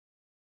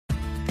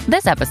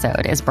This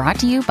episode is brought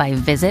to you by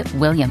Visit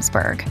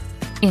Williamsburg.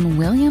 In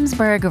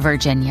Williamsburg,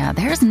 Virginia,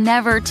 there's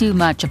never too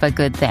much of a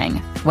good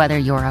thing. Whether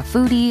you're a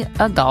foodie,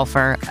 a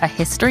golfer, a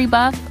history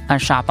buff, a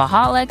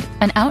shopaholic,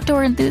 an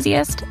outdoor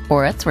enthusiast,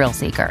 or a thrill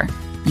seeker,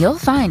 you'll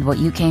find what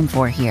you came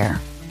for here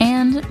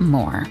and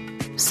more.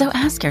 So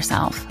ask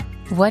yourself,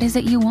 what is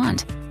it you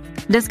want?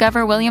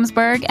 Discover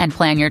Williamsburg and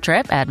plan your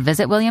trip at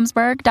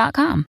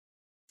visitwilliamsburg.com.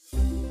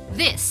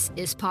 This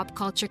is Pop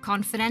Culture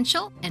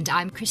Confidential, and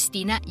I'm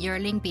Christina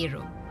Yerling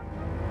Biro.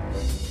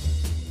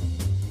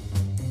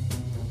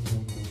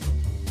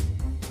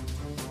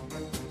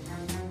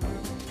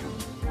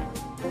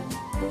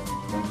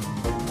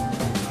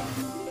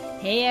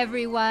 Hey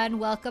everyone,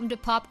 welcome to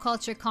Pop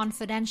Culture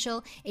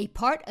Confidential, a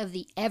part of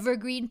the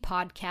Evergreen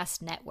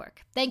Podcast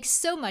Network. Thanks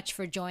so much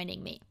for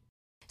joining me.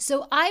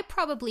 So I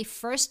probably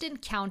first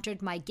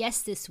encountered my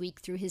guest this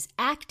week through his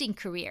acting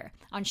career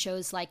on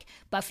shows like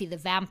Buffy the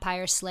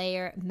Vampire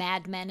Slayer,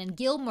 Mad Men, and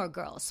Gilmore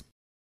Girls.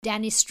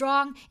 Danny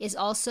Strong is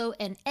also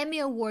an Emmy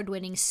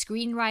Award-winning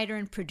screenwriter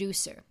and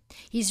producer.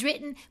 He's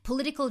written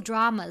political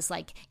dramas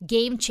like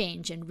Game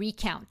Change and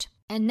Recount.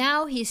 And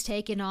now he's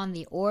taken on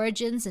the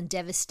origins and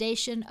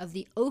devastation of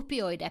the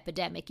opioid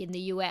epidemic in the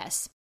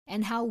U.S.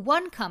 and how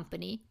one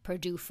company,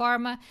 Purdue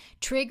Pharma,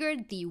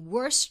 triggered the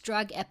worst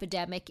drug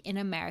epidemic in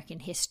American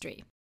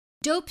history.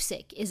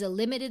 Dopesick is a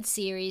limited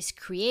series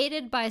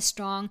created by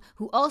Strong,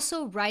 who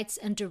also writes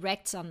and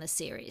directs on the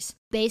series,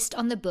 based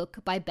on the book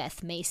by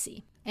Beth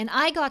Macy. And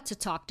I got to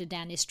talk to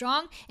Danny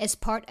Strong as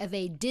part of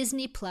a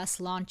Disney Plus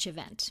launch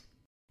event.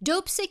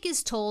 Dopesick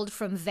is told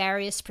from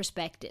various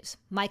perspectives.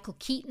 Michael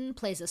Keaton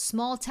plays a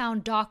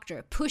small-town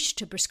doctor pushed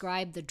to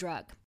prescribe the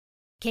drug.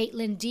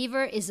 Caitlin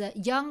Dever is a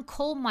young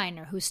coal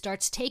miner who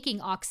starts taking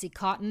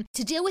OxyContin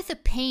to deal with the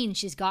pain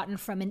she's gotten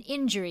from an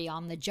injury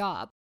on the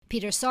job.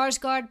 Peter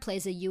Sarsgaard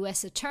plays a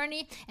U.S.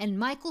 attorney, and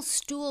Michael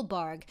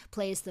Stuhlbarg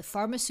plays the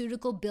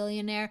pharmaceutical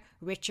billionaire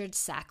Richard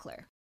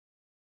Sackler.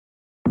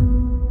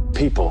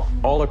 People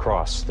all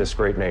across this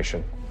great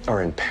nation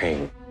are in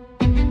pain.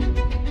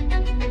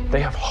 They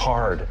have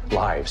hard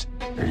lives.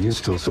 Are you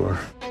still sore?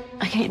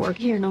 I can't work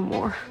here no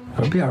more.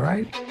 It'll be all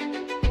right.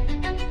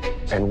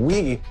 And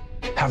we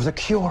have the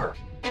cure.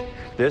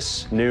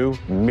 This new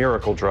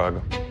miracle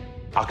drug,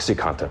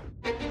 OxyContin.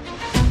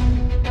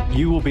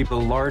 You will be the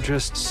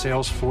largest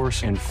sales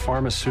force in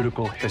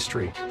pharmaceutical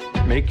history.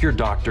 Make your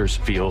doctors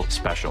feel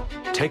special.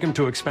 Take them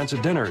to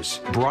expensive dinners.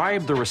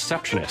 Bribe the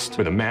receptionist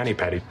with a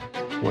mani-pedi.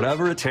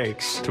 Whatever it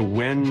takes to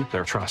win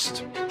their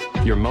trust.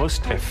 Your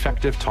most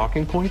effective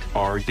talking point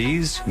are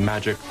these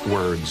magic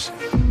words.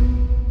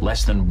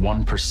 Less than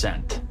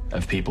 1%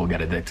 of people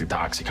get addicted to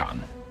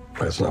OxyContin.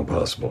 That's not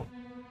possible.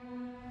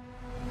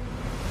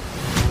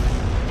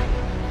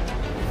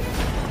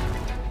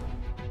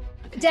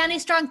 Danny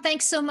Strong,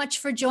 thanks so much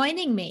for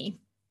joining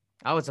me.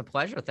 Oh, it's a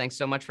pleasure. Thanks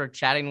so much for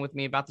chatting with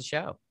me about the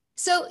show.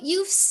 So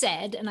you've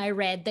said, and I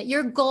read, that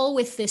your goal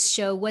with this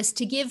show was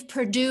to give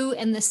Purdue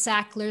and the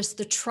Sacklers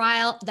the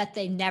trial that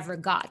they never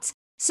got.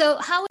 So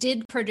how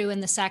did Purdue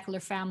and the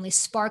Sackler family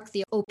spark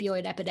the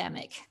opioid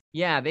epidemic?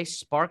 Yeah, they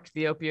sparked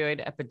the opioid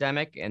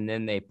epidemic, and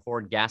then they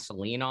poured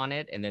gasoline on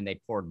it, and then they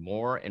poured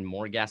more and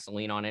more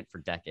gasoline on it for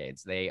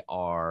decades. They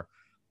are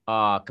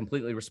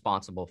completely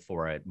responsible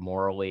for it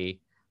morally,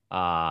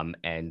 and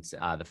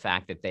the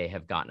fact that they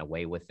have gotten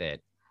away with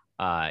it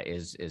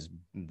is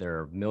there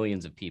are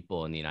millions of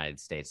people in the United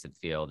States that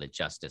feel that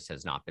justice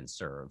has not been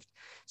served.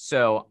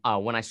 So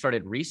when I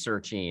started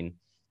researching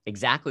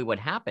exactly what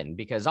happened,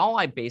 because all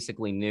I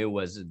basically knew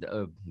was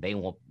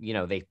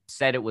they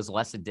said it was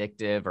less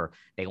addictive, or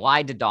they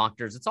lied to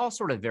doctors. It's all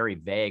sort of very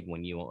vague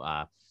when you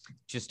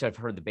just have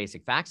heard the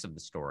basic facts of the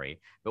story.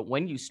 But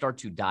when you start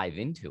to dive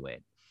into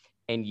it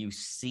and you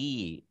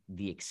see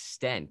the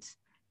extent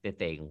that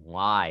they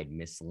lied,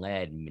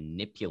 misled,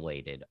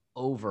 manipulated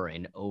over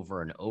and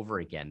over and over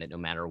again, that no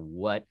matter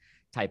what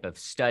type of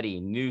study,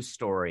 news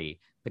story,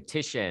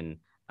 petition,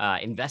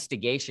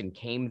 investigation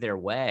came their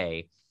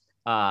way,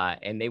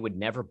 and they would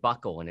never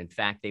buckle. And in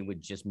fact, they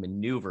would just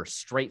maneuver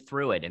straight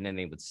through it, and then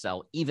they would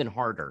sell even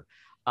harder.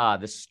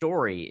 The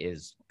story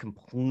is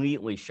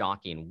completely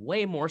shocking,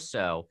 way more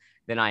so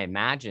than I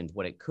imagined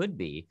what it could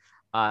be,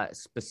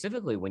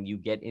 specifically when you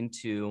get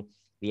into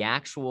the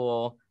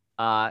actual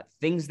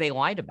things they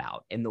lied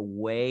about and the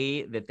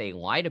way that they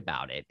lied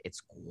about it.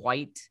 It's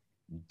quite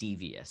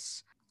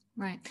devious.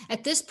 Right.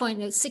 At this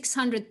point,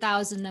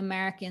 600,000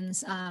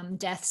 Americans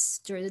deaths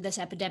through this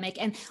epidemic.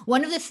 And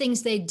one of the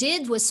things they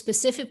did was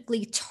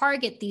specifically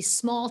target these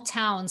small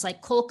towns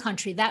like coal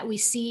country that we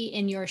see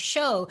in your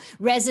show,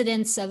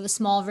 residents of a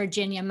small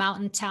Virginia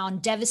mountain town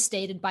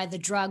devastated by the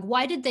drug.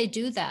 Why did they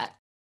do that?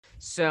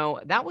 So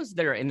that was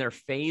in their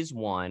phase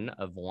one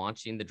of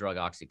launching the drug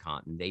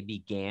OxyContin. They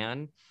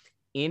began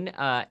in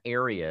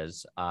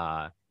areas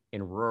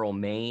in rural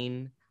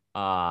Maine,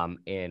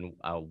 in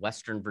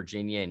Western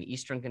Virginia and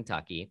Eastern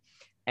Kentucky.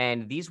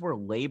 And these were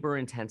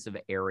labor-intensive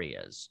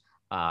areas,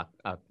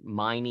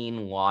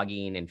 mining,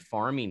 logging, and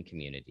farming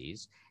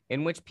communities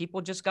in which people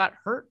just got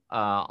hurt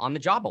on the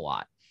job a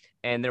lot.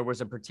 And there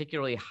was a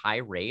particularly high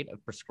rate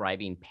of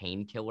prescribing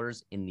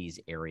painkillers in these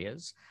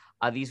areas.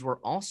 These were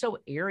also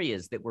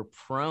areas that were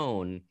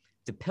prone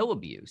to pill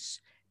abuse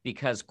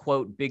because,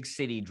 quote, big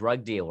city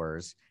drug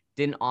dealers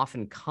didn't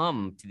often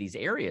come to these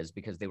areas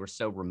because they were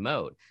so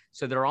remote.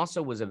 So there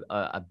also was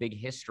a big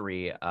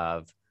history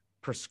of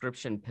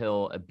prescription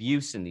pill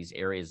abuse in these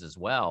areas as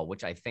well,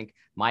 which I think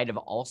might have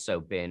also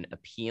been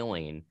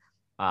appealing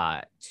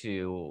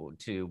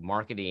to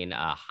marketing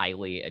a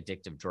highly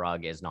addictive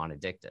drug as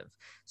non-addictive.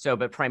 So,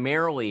 but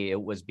primarily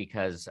it was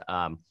because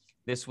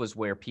this was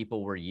where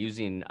people were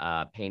using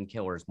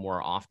painkillers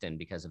more often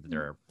because of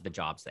the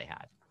jobs they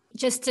had.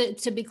 Just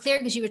to be clear,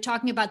 because you were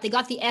talking about they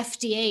got the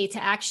FDA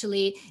to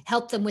actually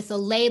help them with a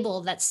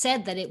label that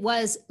said that it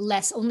was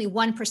less, only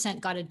 1%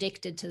 got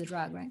addicted to the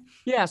drug, right?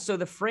 Yeah. So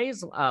the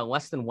phrase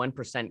less than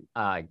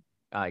 1%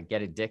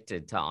 get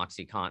addicted to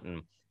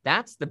OxyContin,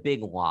 that's the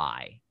big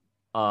lie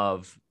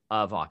of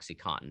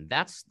OxyContin.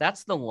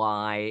 That's the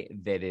lie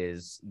that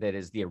is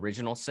the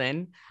original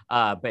sin.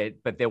 But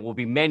there will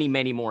be many,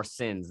 many more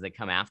sins that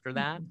come after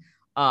that.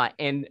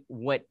 And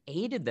what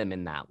aided them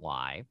in that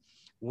lie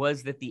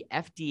was that the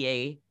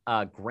FDA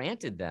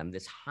granted them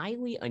this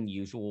highly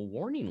unusual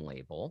warning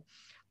label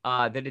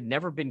that had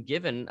never been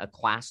given a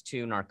class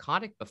 2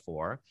 narcotic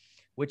before,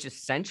 which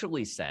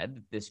essentially said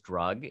that this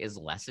drug is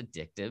less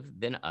addictive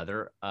than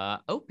other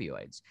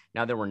opioids.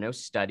 Now, there were no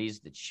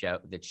studies that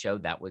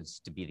showed that was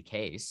to be the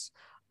case,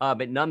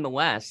 but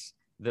nonetheless,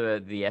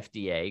 the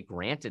FDA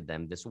granted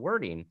them this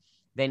wording.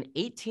 Then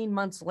 18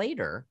 months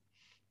later,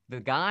 the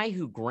guy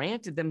who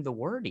granted them the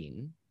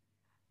wording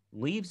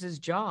leaves his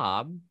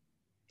job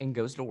and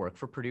goes to work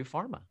for Purdue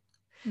Pharma.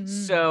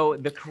 So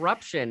the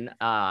corruption,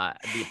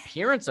 the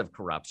appearance of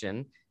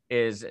corruption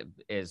is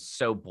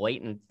so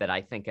blatant that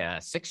I think a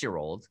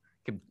 6-year-old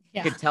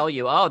could tell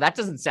you, oh, that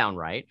doesn't sound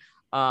right.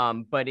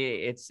 But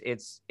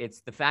it's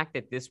the fact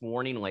that this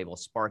warning label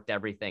sparked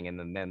everything.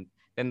 And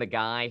then the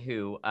guy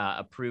who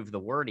approved the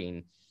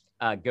wording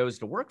goes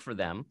to work for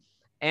them.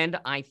 And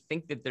I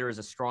think that there is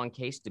a strong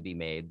case to be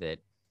made that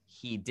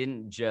he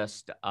didn't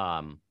just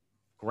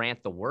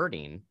grant the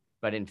wording,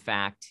 but in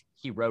fact,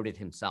 he wrote it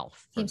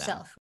himself.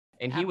 Them.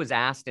 And he was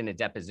asked in a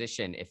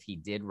deposition if he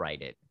did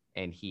write it.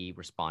 And he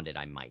responded,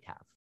 I might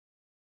have.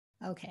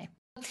 Okay.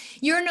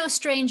 You're no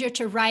stranger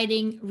to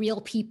writing real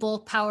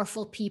people,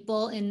 powerful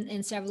people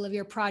in several of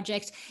your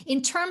projects.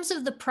 In terms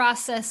of the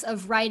process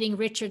of writing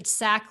Richard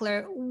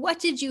Sackler, what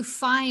did you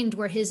find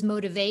were his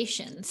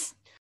motivations?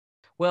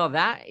 Well,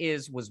 that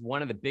was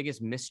one of the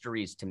biggest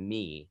mysteries to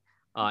me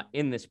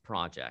in this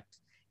project,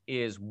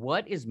 is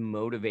what is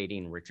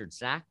motivating Richard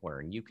Sackler?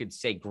 And you could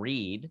say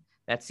greed.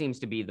 That seems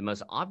to be the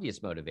most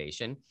obvious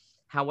motivation.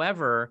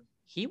 However,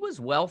 he was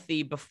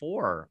wealthy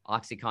before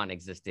OxyContin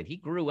existed. He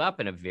grew up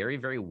in a very,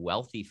 very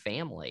wealthy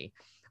family.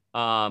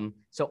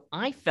 So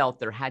I felt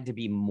there had to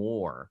be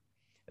more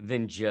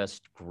than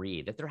just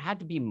greed, that there had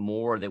to be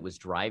more that was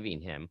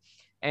driving him.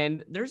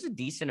 And there's a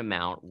decent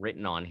amount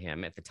written on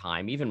him at the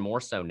time, even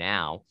more so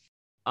now.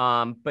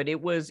 But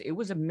it was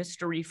a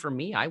mystery for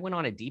me. I went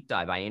on a deep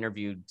dive. I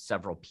interviewed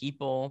several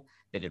people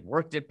that had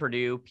worked at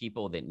Purdue,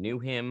 people that knew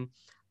him.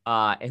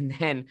 And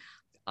then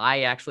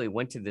I actually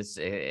went to this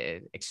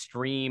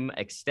extreme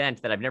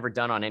extent that I've never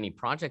done on any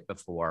project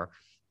before.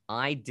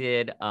 I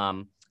did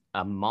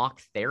a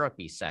mock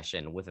therapy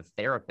session with a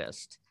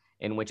therapist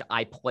in which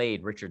I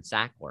played Richard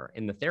Sackler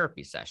in the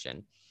therapy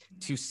session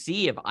to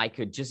see if I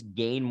could just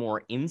gain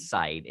more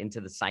insight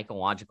into the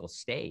psychological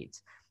state.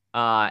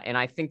 And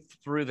I think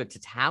through the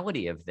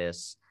totality of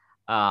this,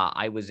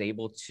 I was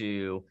able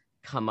to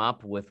come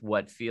up with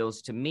what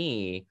feels to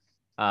me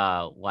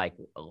like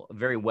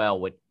very well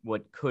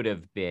what could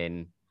have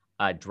been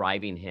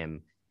driving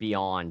him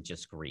beyond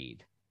just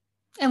greed.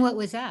 And what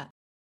was that?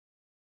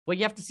 Well,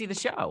 you have to see the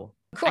show.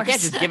 Of course. I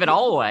can't just give it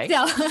all away.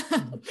 No.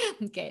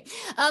 Okay.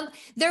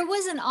 There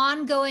was an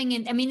ongoing,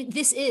 and I mean,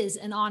 this is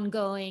an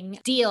ongoing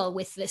deal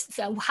with this.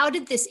 So how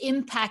did this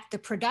impact the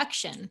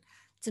production?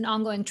 It's an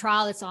ongoing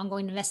trial. It's an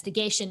ongoing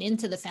investigation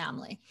into the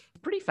family.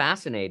 Pretty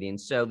fascinating.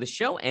 So the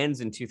show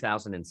ends in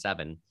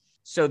 2007.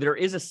 So there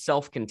is a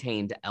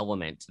self-contained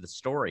element to the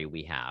story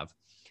we have.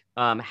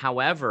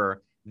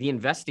 However, the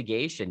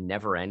investigation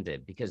never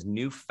ended because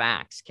new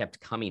facts kept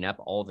coming up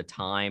all the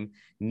time.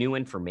 New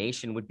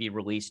information would be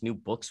released. New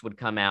books would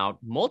come out.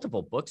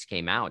 Multiple books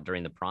came out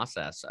during the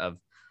process of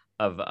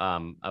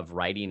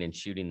writing and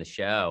shooting the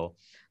show.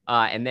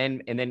 And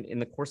then in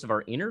the course of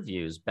our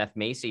interviews, Beth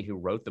Macy, who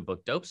wrote the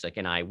book Dopesick,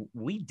 and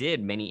we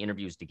did many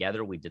interviews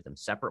together. We did them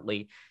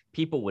separately.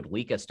 People would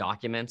leak us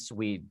documents.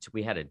 We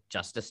had a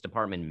Justice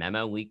Department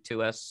memo leaked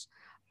to us,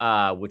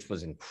 which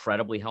was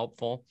incredibly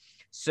helpful.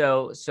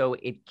 So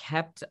it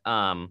kept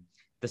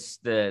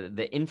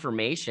the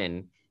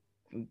information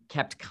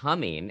kept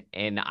coming,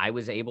 and I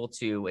was able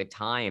to at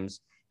times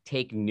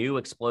take new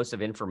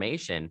explosive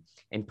information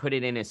and put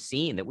it in a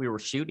scene that we were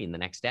shooting the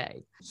next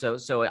day.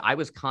 So I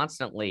was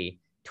constantly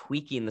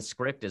tweaking the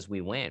script as we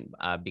went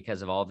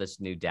because of all this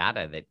new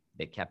data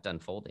that kept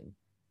unfolding.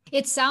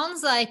 It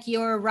sounds like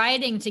your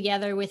writing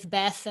together with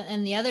Beth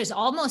and the others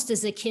almost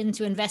as akin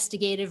to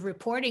investigative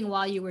reporting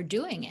while you were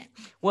doing it.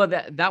 Well,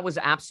 that was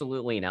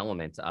absolutely an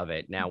element of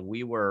it. Now,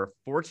 we were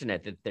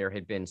fortunate that there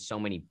had been so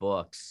many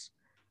books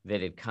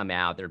that had come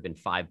out. There had been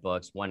 5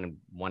 books, one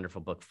wonderful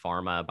book,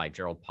 Pharma by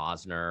Gerald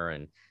Posner,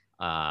 and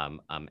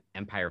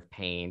Empire of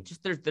Pain.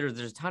 Just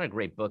there's a ton of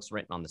great books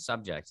written on the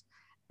subject.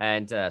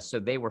 And so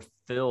they were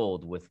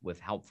filled with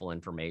helpful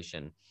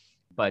information.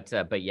 But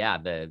yeah,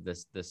 the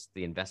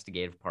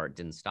investigative part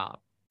didn't stop.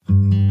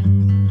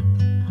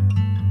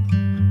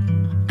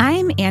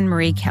 I'm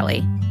Anne-Marie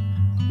Kelly.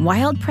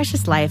 Wild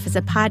Precious Life is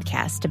a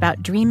podcast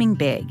about dreaming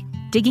big,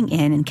 digging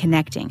in and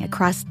connecting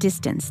across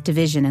distance,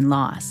 division, and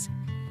loss.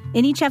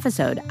 In each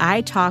episode, I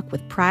talk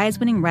with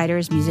prize-winning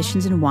writers,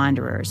 musicians, and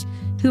wanderers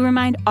who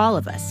remind all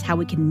of us how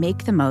we can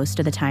make the most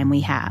of the time we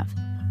have.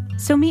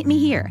 So meet me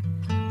here.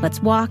 Let's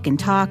walk and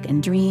talk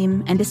and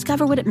dream and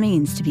discover what it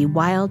means to be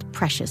wild,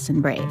 precious, and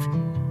brave.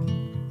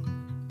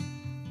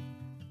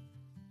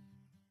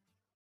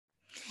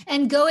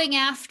 And going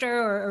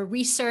after or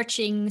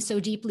researching so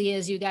deeply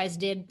as you guys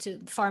did to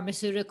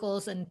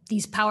pharmaceuticals and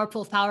these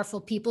powerful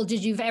people,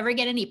 did you ever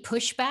get any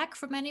pushback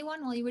from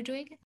anyone while you were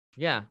doing it?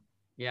 Yeah,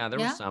 there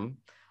was some.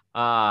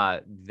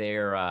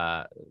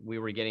 We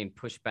were getting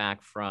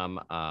pushback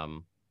from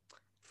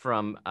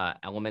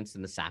elements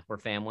in the Sackler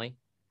family.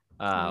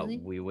 Really?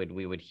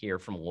 We would hear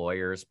from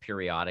lawyers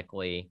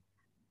periodically,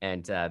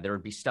 and there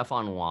would be stuff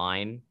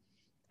online.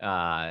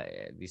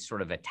 These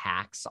sort of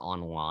attacks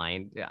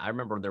online. I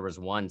remember there was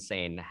one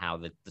saying how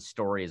the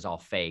story is all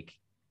fake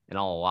and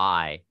all a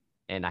lie,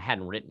 and I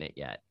hadn't written it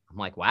yet. I'm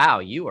like, wow,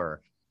 you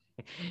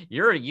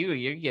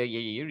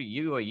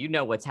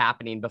know what's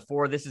happening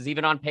before this is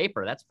even on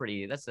paper. That's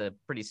pretty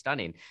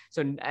stunning.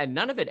 So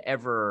none of it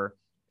ever.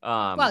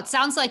 Well, it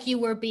sounds like you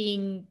were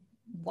being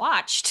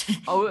watched.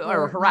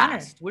 or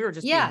harassed. We were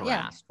just being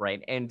harassed, yeah.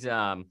 right? And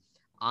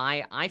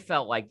I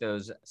felt like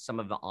some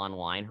of the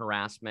online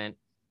harassment.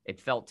 It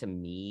felt to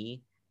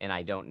me, and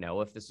I don't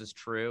know if this is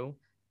true,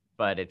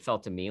 but it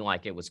felt to me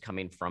like it was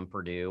coming from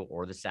Purdue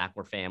or the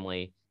Sackler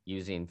family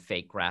using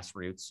fake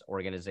grassroots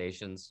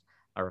organizations.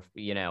 Or,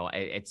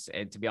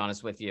 to be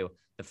honest with you,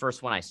 the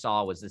first one I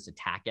saw was this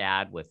attack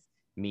ad with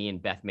me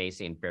and Beth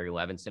Macy and Barry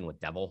Levinson with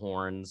devil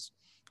horns.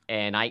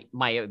 And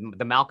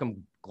the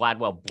Malcolm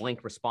Gladwell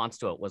blink response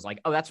to it was like,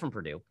 oh, that's from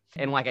Purdue.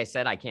 And like I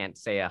said, I can't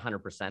say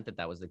 100%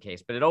 that was the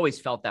case, but it always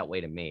felt that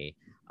way to me.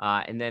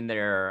 And then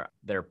their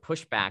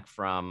pushback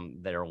from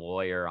their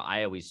lawyer,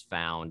 I always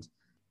found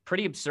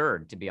pretty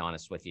absurd, to be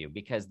honest with you,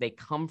 because they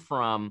come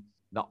from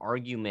the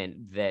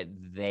argument that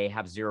they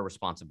have zero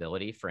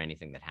responsibility for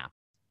anything that happens.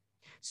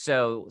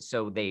 So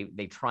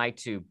they try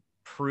to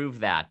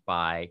prove that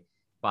by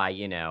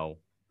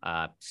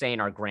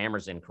saying our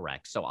grammar's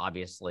incorrect. So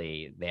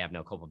obviously they have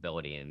no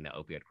culpability in the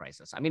opioid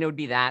crisis. I mean, it would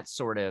be that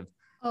sort of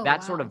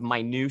sort of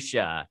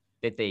minutia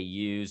that they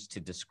use to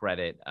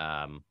discredit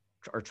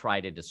or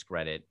try to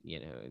discredit,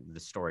 the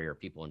story or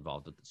people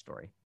involved with the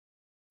story.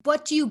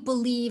 What do you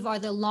believe are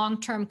the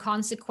long-term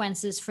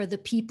consequences for the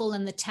people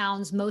in the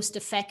towns most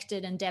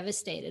affected and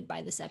devastated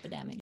by this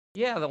epidemic?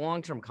 Yeah, the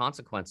long-term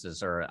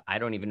consequences I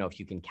don't even know if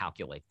you can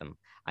calculate them.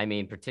 I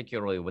mean,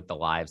 particularly with the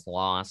lives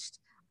lost,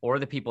 or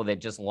the people that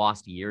just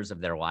lost years of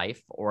their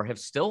life or are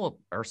still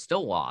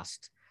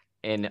lost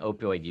in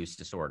opioid use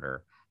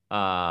disorder.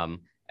 And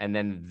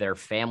then their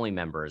family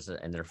members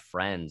and their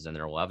friends and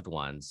their loved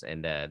ones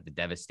and the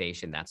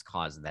devastation that's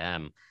caused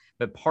them.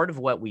 But part of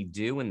what we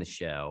do in the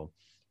show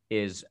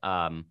is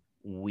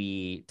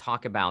we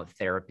talk about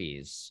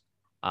therapies,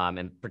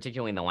 and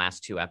particularly in the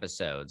last 2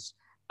 episodes,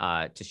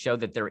 to show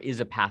that there is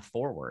a path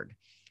forward,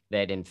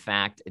 that in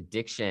fact,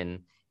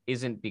 addiction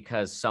isn't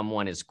because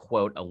someone is,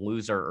 quote, a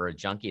loser or a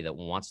junkie that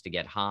wants to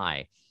get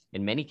high.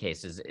 In many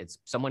cases, it's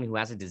someone who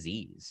has a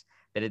disease,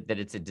 that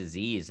it's a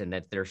disease, and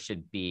that there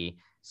should be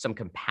some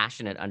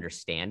compassionate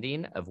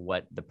understanding of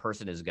what the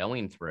person is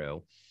going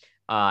through.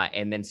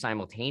 And then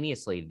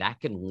simultaneously, that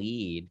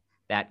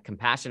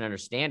compassionate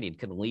understanding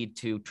can lead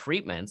to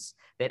treatments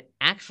that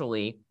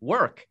actually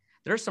work.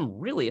 There are some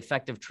really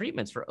effective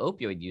treatments for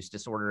opioid use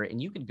disorder,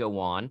 and you could go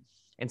on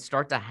and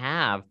start to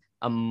have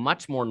a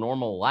much more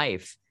normal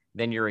life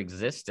than your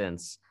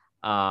existence,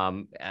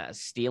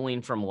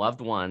 stealing from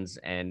loved ones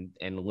and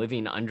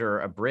living under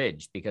a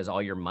bridge because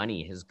all your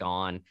money has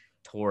gone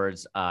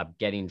towards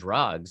getting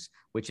drugs,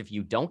 which if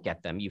you don't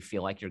get them, you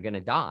feel like you're going to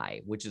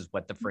die, which is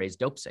what the phrase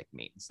dopesick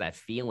means, that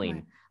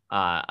feeling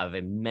of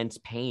immense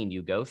pain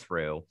you go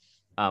through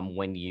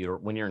when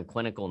you're in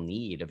clinical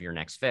need of your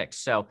next fix.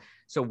 So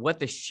what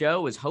the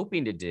show is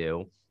hoping to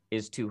do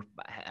is to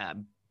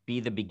be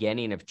the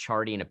beginning of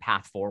charting a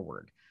path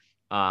forward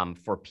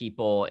for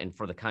people and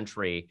for the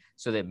country,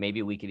 so that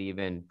maybe we could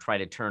even try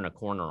to turn a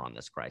corner on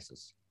this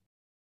crisis.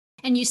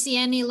 And you see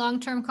any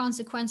long-term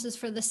consequences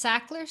for the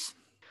Sacklers?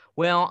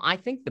 Well, I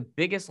think the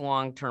biggest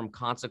long-term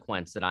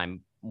consequence that I'm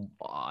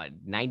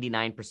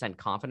 99%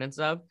 confident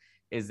of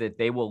is that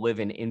they will live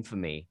in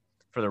infamy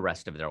for the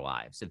rest of their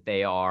lives. That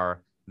they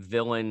are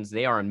villains.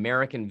 They are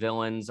American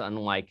villains,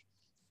 unlike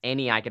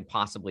any I could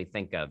possibly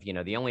think of.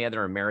 The only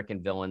other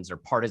American villains are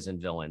partisan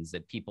villains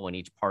that people in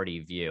each party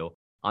view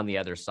on the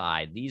other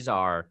side. These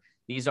are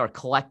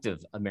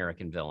collective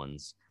American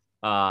villains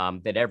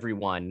that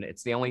everyone,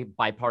 it's the only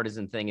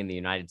bipartisan thing in the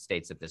United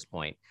States at this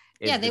point.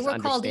 Yeah, they were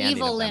called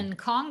evil in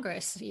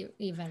Congress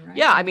even, right?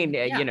 Yeah, I mean,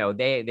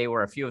 they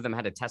were, a few of them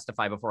had to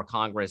testify before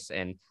Congress,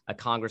 and a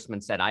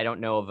congressman said, I don't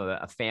know of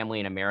a family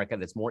in America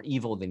that's more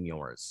evil than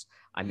yours.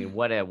 I mean,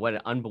 what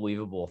an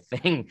unbelievable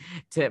thing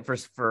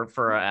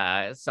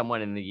for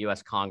someone in the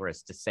U.S.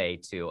 Congress to say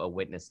to a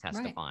witness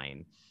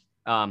testifying.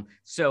 Right.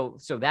 So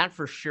that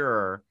for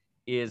sure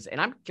is,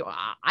 and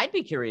I'd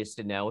be curious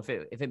to know if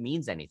it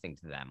means anything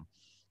to them,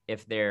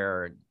 if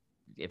they're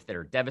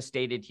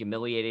devastated,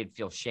 humiliated,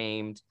 feel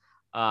shamed,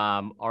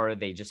 or are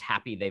they just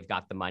happy they've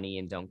got the money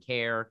and don't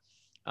care?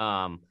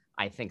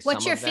 I think.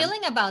 What's your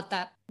feeling about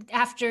that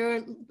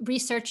after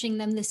researching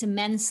them this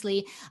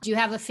immensely? Do you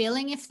have a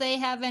feeling if they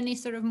have any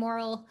sort of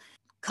moral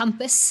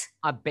compass?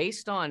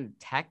 Based on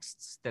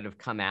texts that have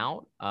come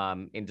out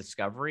in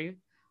Discovery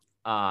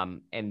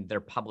and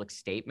their public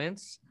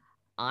statements,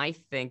 I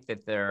think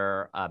that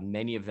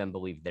many of them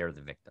believe they're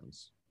the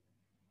victims,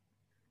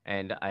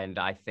 and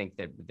I think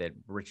that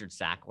Richard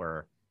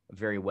Sackler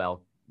very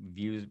well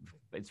views.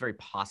 It's very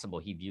possible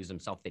he views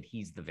himself that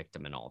he's the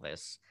victim in all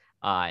this,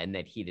 and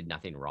that he did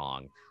nothing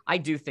wrong. I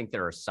do think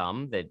there are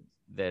some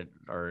that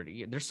are.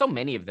 There's so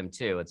many of them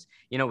too. It's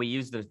we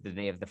use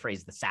the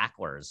phrase the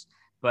Sacklers,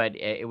 but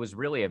it was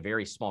really a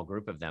very small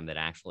group of them that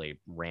actually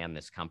ran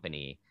this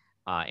company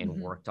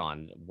and worked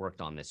on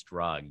this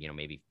drug.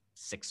 Maybe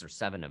 6 or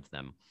 7 of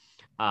them.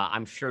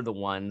 I'm sure the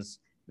ones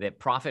that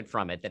profit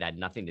from it that had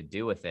nothing to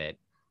do with it,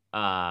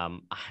 I'd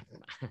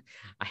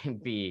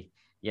be,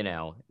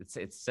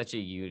 it's such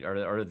a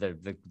or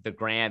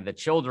the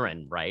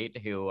children, right,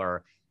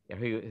 who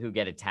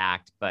get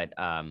attacked, but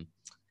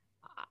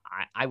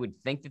I would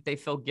think that they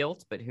feel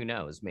guilt, but who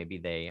knows?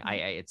 Maybe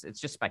it's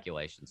just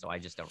speculation, so I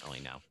just don't really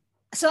know.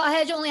 So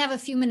I only have a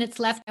few minutes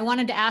left. I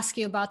wanted to ask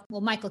you about,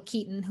 Michael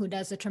Keaton, who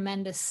does a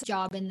tremendous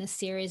job in this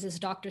series as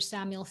Dr.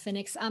 Samuel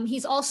Phoenix.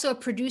 He's also a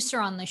producer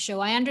on the show.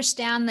 I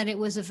understand that it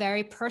was a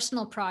very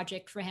personal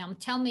project for him.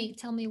 Tell me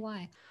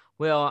why.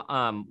 Well,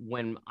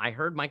 when I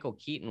heard Michael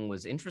Keaton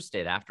was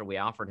interested after we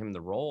offered him the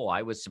role,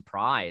 I was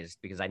surprised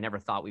because I never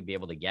thought we'd be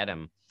able to get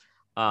him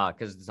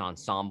because it's an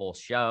ensemble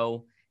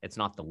show. It's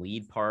not the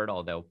lead part,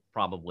 although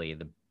probably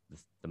the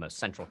most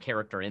central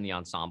character in the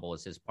ensemble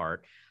is his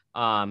part.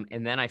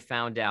 And then I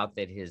found out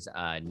that his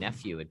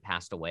nephew had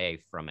passed away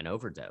from an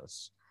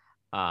overdose.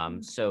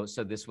 So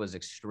this was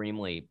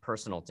extremely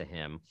personal to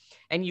him.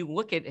 And you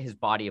look at his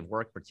body of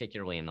work,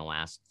 particularly in the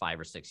last 5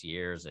 or 6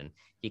 years, and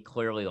he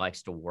clearly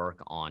likes to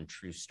work on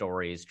true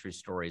stories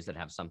that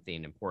have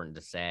something important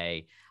to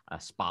say.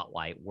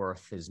 Spotlight,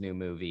 Worth, his new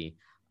movie.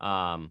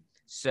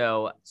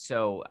 So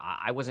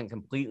I wasn't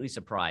completely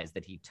surprised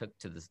that he took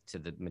to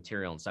the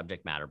material and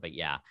subject matter, but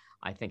yeah,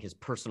 I think his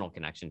personal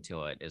connection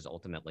to it is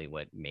ultimately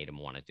what made him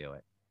want to do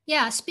it.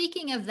 Yeah,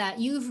 speaking of that,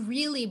 you've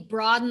really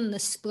broadened the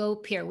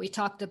scope here. We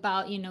talked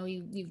about,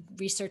 you've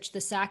researched the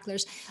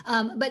Sacklers,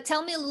 but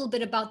tell me a little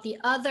bit about the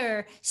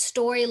other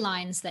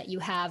storylines that you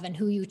have and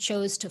who you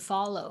chose to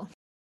follow.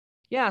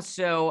 Yeah,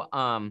 so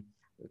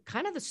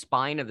kind of the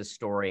spine of the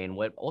story and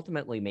what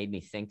ultimately made me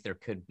think there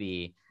could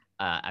be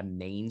a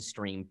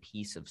mainstream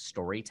piece of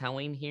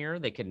storytelling here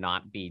that could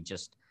not be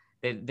just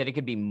that it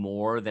could be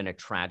more than a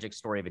tragic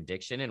story of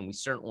addiction. And we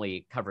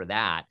certainly cover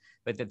that,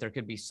 but that there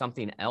could be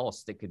something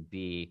else that could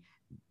be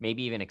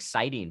maybe even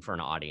exciting for an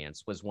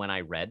audience was when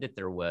I read that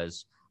there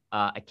was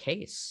a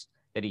case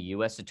that a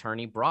U.S.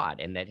 attorney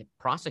brought and that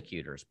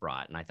prosecutors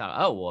brought. And I thought,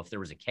 oh, well, if there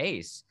was a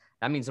case,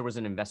 that means there was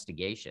an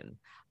investigation.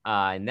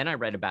 And then I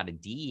read about a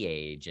DEA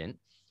agent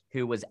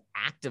who was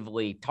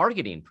actively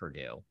targeting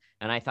Purdue.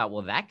 And I thought,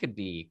 well, that could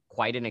be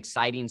quite an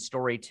exciting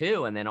story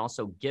too. And then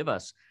also give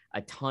us a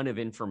ton of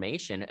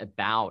information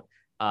about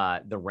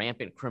the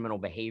rampant criminal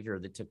behavior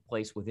that took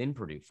place within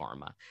Purdue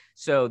Pharma.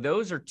 So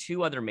those are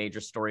 2 other major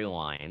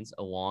storylines,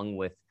 along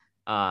with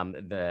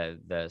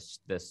the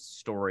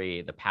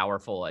story, the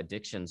powerful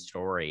addiction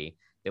story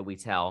that we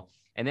tell.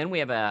 And then we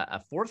have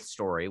a 4th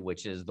story,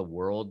 which is the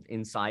world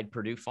inside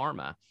Purdue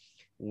Pharma,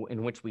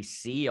 in which we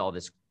see all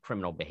this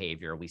criminal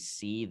behavior. We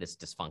see this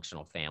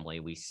dysfunctional family.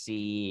 We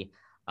see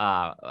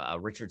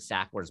Richard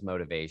Sackler's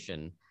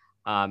motivation.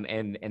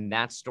 And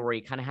that story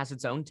kind of has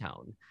its own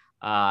tone.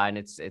 And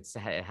it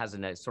has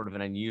a sort of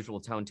an unusual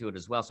tone to it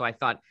as well. So I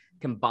thought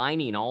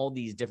combining all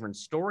these different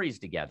stories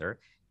together,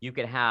 you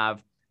could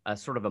have a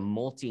sort of a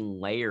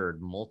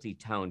multi-layered,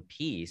 multi-tone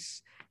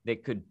piece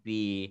that could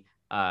be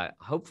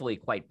hopefully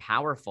quite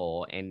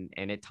powerful and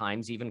at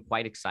times even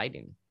quite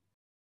exciting.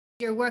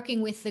 You're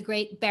working with the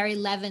great Barry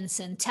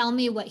Levinson. Tell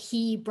me what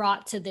he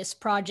brought to this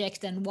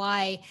project and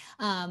why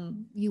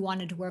you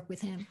wanted to work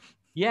with him.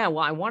 Yeah,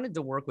 well, I wanted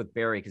to work with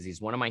Barry because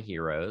he's one of my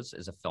heroes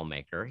as a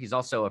filmmaker. He's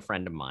also a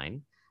friend of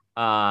mine,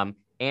 and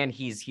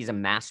he's a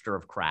master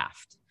of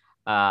craft.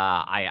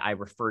 I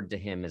referred to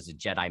him as a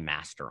Jedi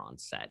master on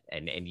set,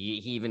 and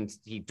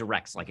he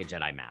directs like a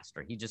Jedi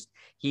master.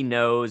 He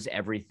knows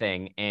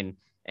everything, and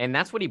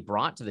that's what he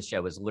brought to the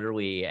show, is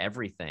literally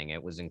everything.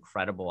 It was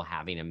incredible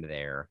having him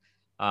there,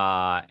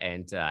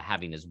 and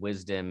having his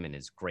wisdom and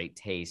his great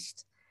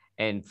taste.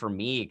 And for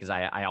me, because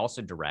I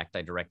also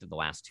I directed the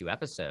last 2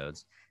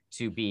 episodes,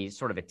 to be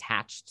sort of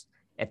attached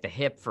at the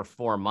hip for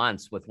 4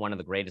 months with one of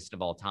the greatest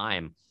of all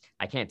time.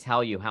 I can't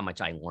tell you how much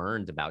I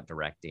learned about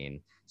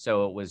directing.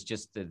 So it was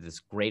just this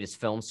greatest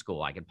film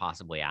school I could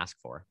possibly ask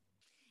for.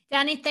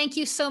 Danny, thank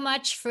you so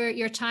much for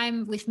your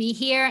time with me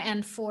here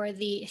and for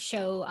the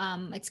show.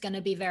 It's going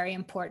to be very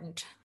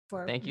important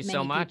for Thank you many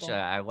so much. people.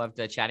 I loved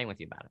chatting with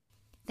you about it.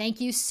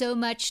 Thank you so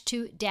much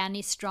to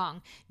Danny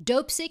Strong.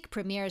 Dopesick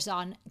premieres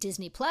on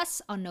Disney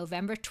Plus on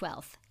November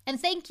 12th. And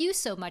thank you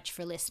so much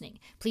for listening.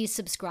 Please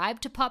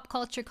subscribe to Pop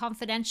Culture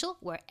Confidential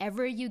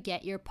wherever you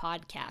get your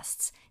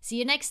podcasts. See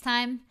you next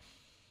time.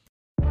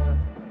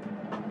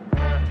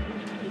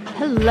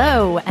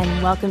 Hello,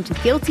 and welcome to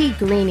Guilty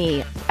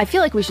Greenie. I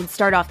feel like we should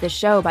start off this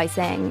show by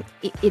saying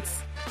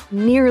it's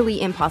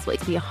nearly impossible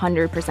to be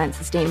 100%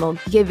 sustainable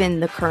given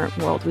the current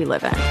world we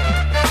live in.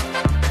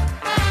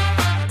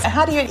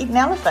 How do you eat an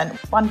elephant?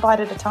 One bite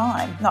at a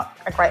time. Not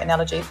a great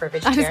analogy for a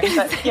vegetarian,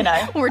 but you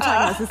know. We're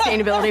talking about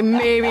sustainability,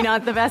 maybe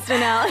not the best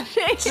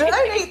analogy.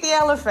 Don't eat the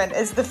elephant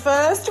is the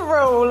first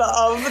rule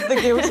of the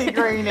Guilty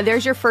Greenie.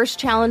 There's your first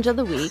challenge of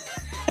the week.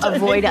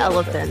 Avoid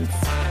elephants.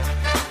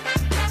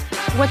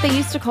 What they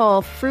used to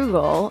call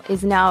frugal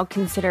is now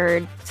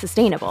considered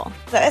sustainable.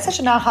 That's such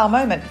an aha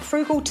moment.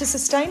 Frugal to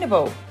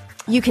sustainable.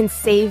 You can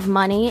save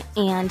money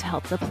and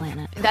help the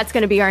planet. That's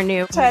going to be our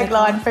new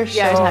tagline for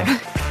sure.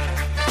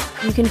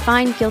 You can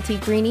find Guilty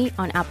Greenie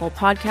on Apple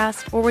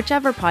Podcasts or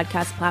whichever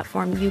podcast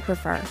platform you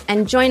prefer.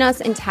 And join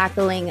us in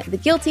tackling the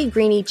Guilty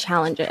Greenie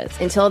challenges.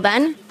 Until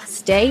then,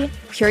 stay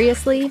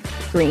curiously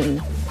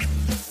green.